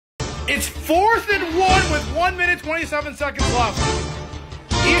It's 4th and 1 with 1 minute 27 seconds left.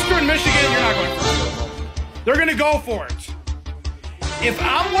 Eastern Michigan, you're not going for it. They're going to go for it. If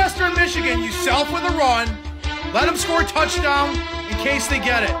I'm Western Michigan, you sell for the run, let them score a touchdown in case they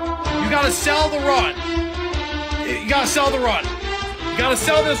get it. You got to sell the run. You got to sell the run. You got to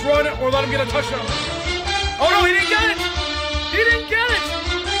sell this run or let them get a touchdown. Oh no, he didn't get it. He didn't get it.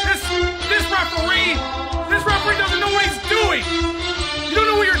 This referee doesn't know what he's doing. You don't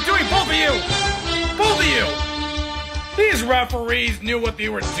know what you're doing, both of you. Both of you. These referees knew what they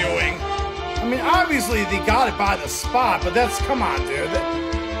were doing. I mean, obviously they got it by the spot, but that's, come on, dude.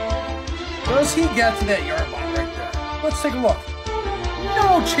 Does he get to that yard line right there? Let's take a look.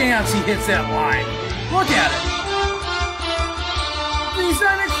 No chance he hits that line. Look at it. He's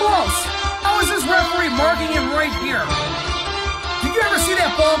not even close. How is this referee marking him right here? Did you ever see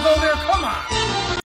that ball go there? Come on.